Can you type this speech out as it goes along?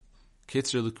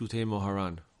Kitzur Likutey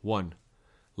Moharan 1.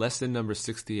 Lesson number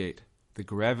 68. The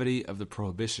gravity of the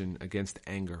prohibition against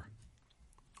anger.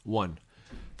 1.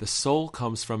 The soul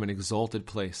comes from an exalted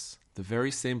place, the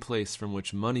very same place from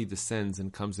which money descends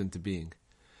and comes into being.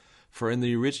 For in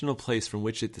the original place from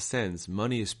which it descends,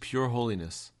 money is pure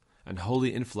holiness, and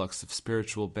holy influx of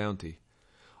spiritual bounty.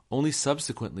 Only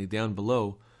subsequently, down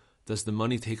below, does the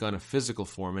money take on a physical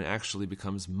form and actually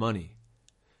becomes money.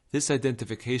 This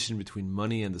identification between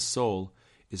money and the soul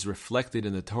is reflected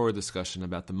in the Torah discussion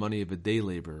about the money of a day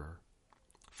laborer.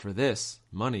 For this,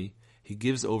 money, he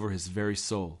gives over his very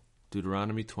soul.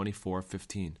 Deuteronomy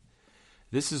 24:15.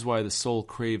 This is why the soul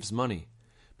craves money,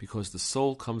 because the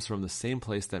soul comes from the same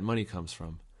place that money comes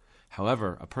from.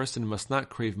 However, a person must not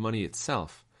crave money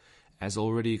itself, as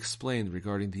already explained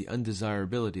regarding the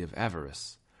undesirability of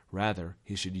avarice. Rather,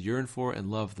 he should yearn for and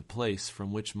love the place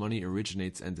from which money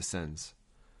originates and descends.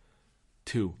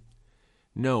 2.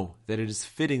 Know that it is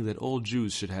fitting that all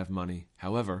Jews should have money.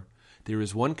 However, there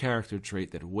is one character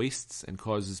trait that wastes and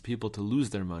causes people to lose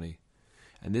their money,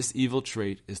 and this evil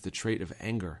trait is the trait of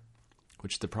anger,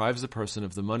 which deprives a person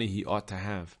of the money he ought to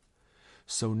have.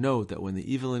 So know that when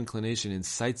the evil inclination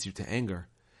incites you to anger,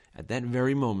 at that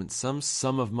very moment some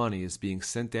sum of money is being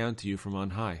sent down to you from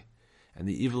on high, and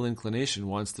the evil inclination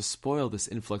wants to spoil this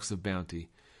influx of bounty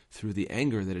through the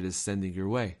anger that it is sending your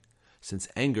way, since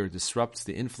anger disrupts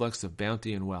the influx of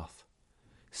bounty and wealth.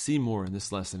 See more in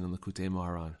this lesson in Likutey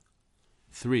Moharan.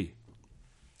 3.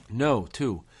 Know,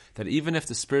 too, that even if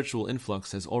the spiritual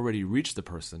influx has already reached the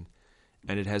person,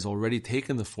 and it has already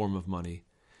taken the form of money,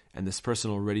 and this person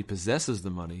already possesses the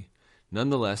money,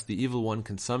 nonetheless the evil one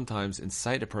can sometimes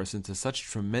incite a person to such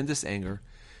tremendous anger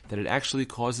that it actually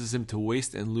causes him to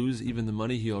waste and lose even the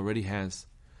money he already has.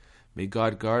 May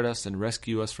God guard us and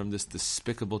rescue us from this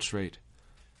despicable trait.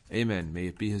 Amen. May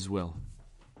it be His will.